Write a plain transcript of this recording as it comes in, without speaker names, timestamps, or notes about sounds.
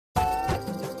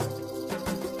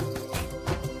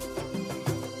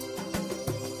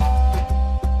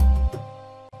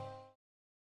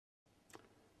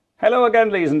Hello again,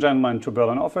 ladies and gentlemen, to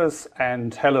Berlin Office,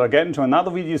 and hello again to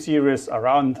another video series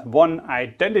around One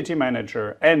Identity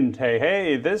Manager. And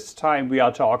hey, this time we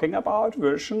are talking about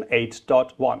version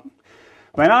 8.1.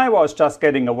 When I was just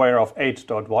getting aware of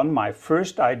 8.1, my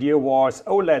first idea was,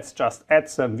 let's just add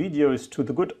some videos to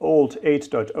the good old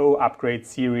 8.0 upgrade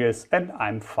series and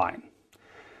I'm fine.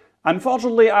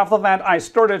 Unfortunately, after that, I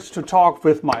started to talk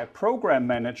with my program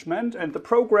management, and the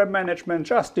program management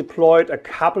just deployed a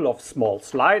couple of small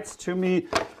slides to me.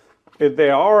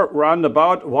 They are around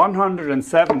about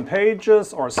 107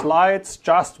 pages or slides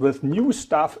just with new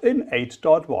stuff in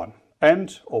 8.1.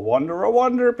 And oh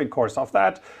wonder, because of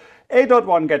that,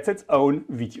 8.1 gets its own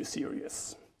video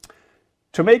series.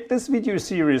 To make this video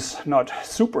series not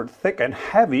super thick and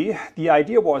heavy, the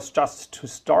idea was just to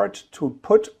start to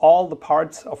put all the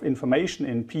parts of information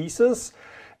in pieces,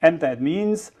 and that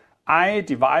means I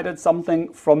divided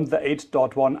something from the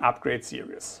 8.1 upgrade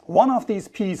series. One of these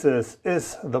pieces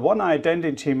is the One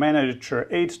Identity Manager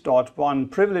 8.1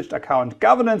 Privileged Account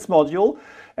Governance module,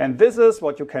 and this is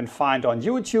what you can find on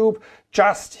YouTube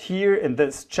just here in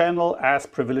this channel as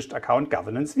Privileged Account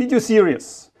Governance video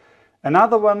series.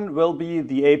 Another one will be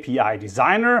the API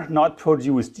Designer, not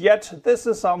produced yet. This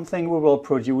is something we will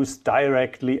produce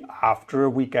directly after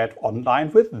we get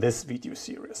online with this video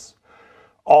series.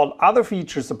 All other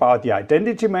features about the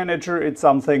Identity Manager, it's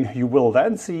something you will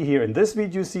then see here in this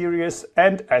video series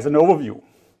and as an overview.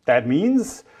 That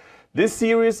means this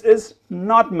series is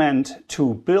not meant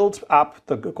to build up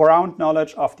the ground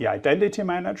knowledge of the Identity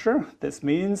Manager. This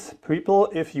means, people,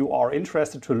 if you are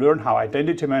interested to learn how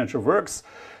Identity Manager works,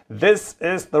 this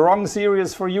is the wrong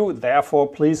series for you, therefore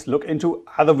please look into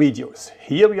other videos.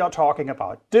 Here we are talking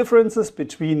about differences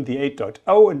between the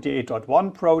 8.0 and the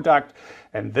 8.1 product,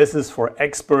 and this is for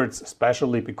experts,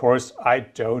 especially because I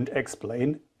don't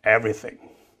explain everything.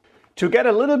 To get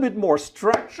a little bit more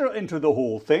structure into the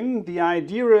whole thing, the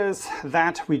idea is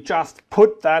that we just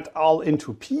put that all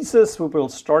into pieces. We will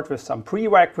start with some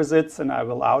prerequisites and I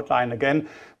will outline again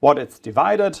what it's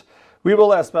divided. We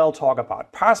will as well talk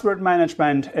about password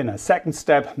management in a second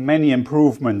step, many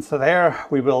improvements there.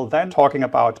 We will then talking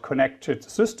about connected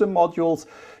system modules.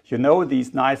 You know,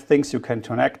 these nice things you can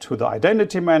connect to the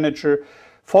Identity Manager,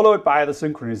 followed by the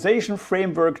synchronization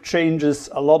framework changes.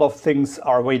 A lot of things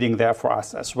are waiting there for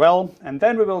us as well. And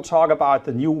then we will talk about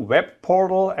the new web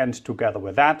portal and together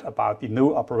with that about the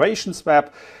new operations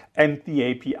web and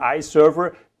the API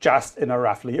server, just in a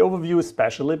roughly overview,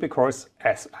 especially because,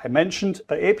 as I mentioned,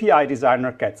 the API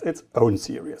Designer gets its own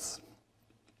series.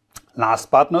 Last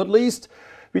but not least,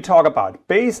 we talk about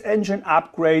base engine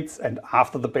upgrades, and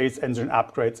after the base engine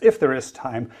upgrades, if there is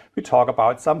time, we talk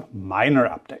about some minor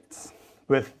updates.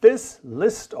 With this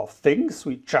list of things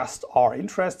we just are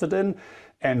interested in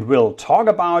and will talk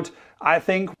about, I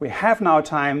think we have now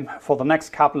time for the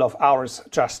next couple of hours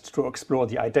just to explore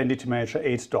the Identity Manager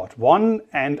 8.1,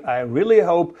 and I really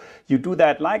hope you do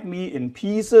that like me in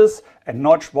pieces and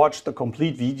not watch the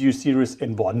complete video series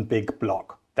in one big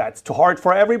block. That's too hard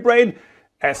for every brain,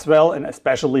 as well and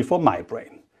especially for my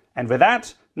brain. And with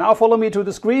that, now follow me to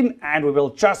the screen and we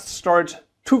will just start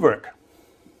to work.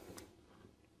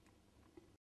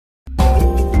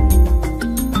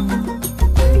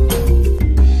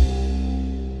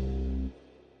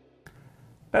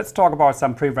 Let's talk about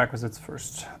some prerequisites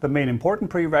first. The main important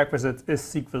prerequisite is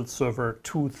SQL Server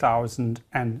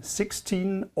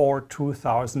 2016 or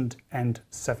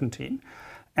 2017.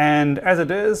 And as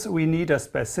it is, we need a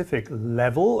specific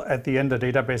level at the end, the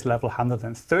database level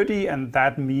 130, and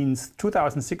that means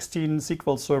 2016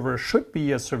 SQL Server should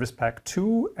be a Service Pack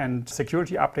 2 and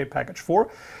Security Update Package 4.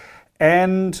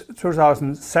 And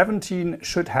 2017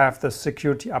 should have the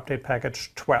Security Update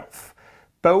Package 12.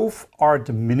 Both are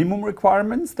the minimum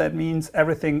requirements. That means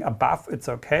everything above it's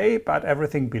okay, but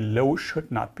everything below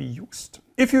should not be used.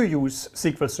 If you use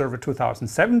SQL Server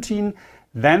 2017,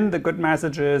 then the good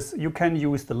message is you can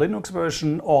use the Linux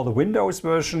version or the Windows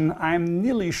version. I'm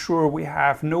nearly sure we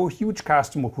have no huge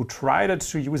customer who tried it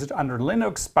to use it under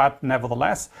Linux, but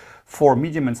nevertheless, for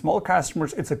medium and small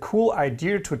customers, it's a cool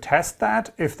idea to test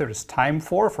that if there is time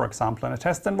for example, in a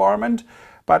test environment,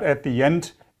 but at the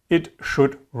end, it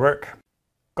should work.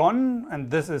 Gone,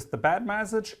 and this is the bad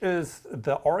message, is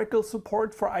the Oracle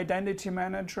support for Identity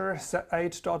Manager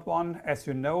 8.1. As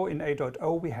you know, in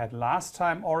 8.0 we had last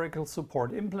time Oracle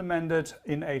support implemented.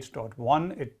 In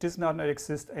 8.1 it does not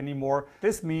exist anymore.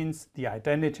 This means the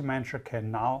Identity Manager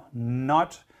can now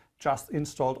not just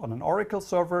installed on an Oracle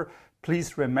server,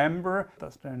 Please remember the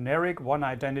generic One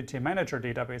Identity Manager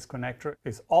database connector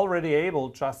is already able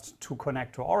just to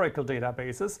connect to Oracle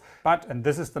databases, but, and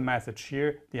this is the message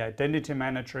here, the Identity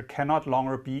Manager cannot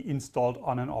longer be installed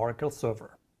on an Oracle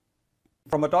server.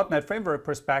 From a .NET Framework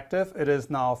perspective, it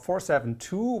is now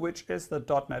 4.7.2, which is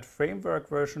the .NET Framework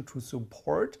version to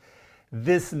support.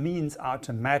 This means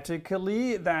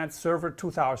automatically that Server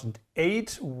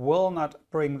 2008 will not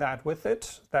bring that with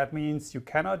it. That means you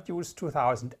cannot use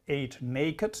 2008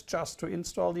 naked just to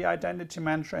install the Identity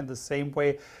Manager in the same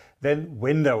way than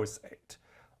Windows 8.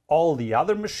 All the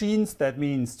other machines, that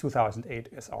means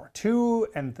 2008 SR2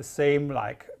 and the same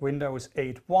like Windows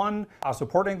 8.1, are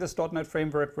supporting this .NET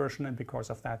Framework version, and because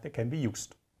of that they can be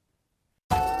used.